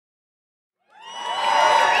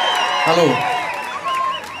Halló.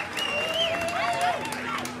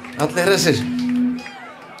 Allir þessir.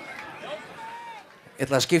 Ég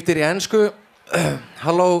ætla að skipta í ensku.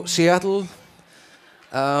 Hello, Seattle.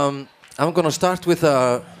 I'm gonna start with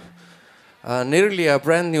nearly a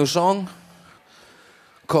brand new song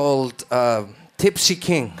called Tipsy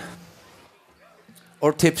King.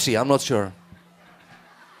 Or Tipsy, I'm not sure.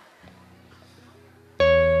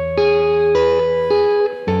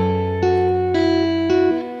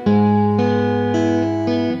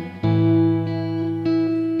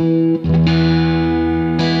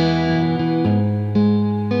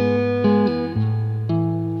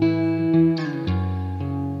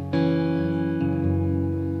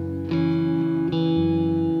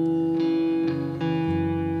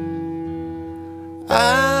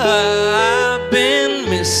 I've been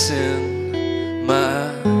missing my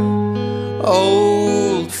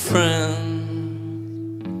old friend.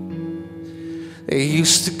 They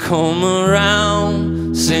used to come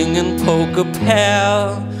around singing polka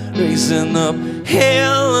pal, raising up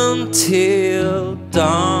hell until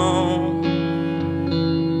dawn.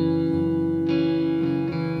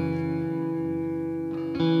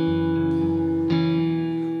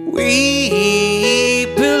 We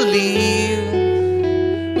believe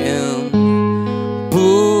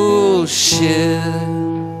bullshit,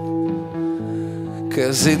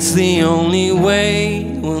 'cause it's the only way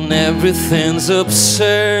when everything's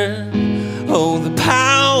absurd. Oh, the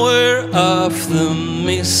power of the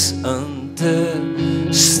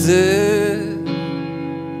misunderstood.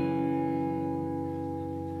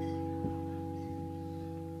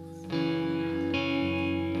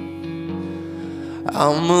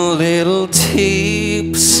 I'm a little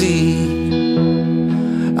tipsy,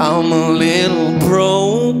 I'm a little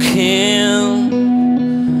broken,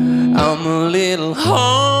 I'm a little haunted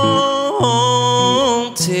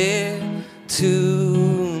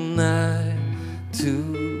tonight,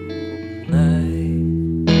 tonight.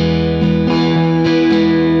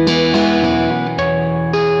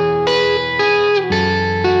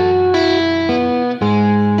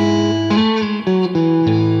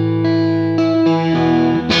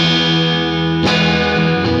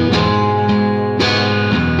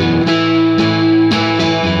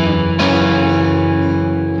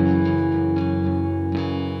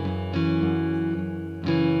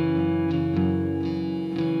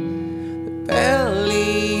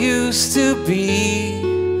 Used to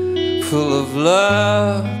be full of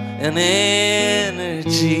love and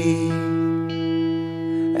energy.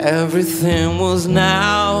 Everything was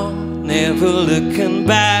now, never looking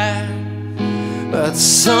back. But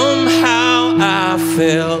somehow I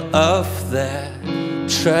fell off that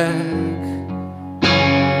track.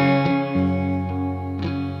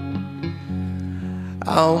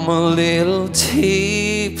 I'm a little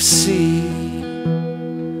tipsy,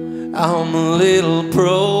 I'm a little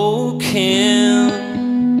broken,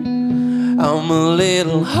 I'm a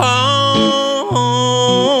little haunted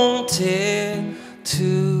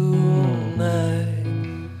tonight.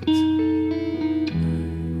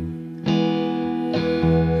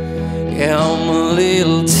 Yeah, I'm a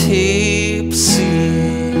little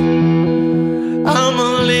tipsy, I'm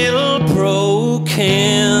a little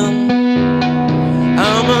broken,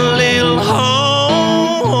 I'm a little haunted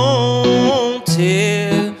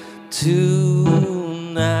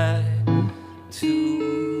tonight,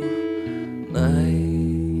 tonight.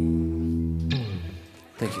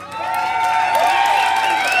 Thank you.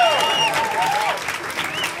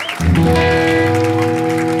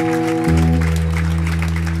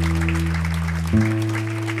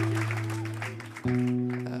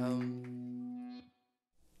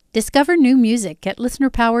 Discover new music at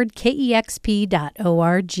listener-powered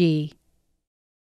KEXP.org.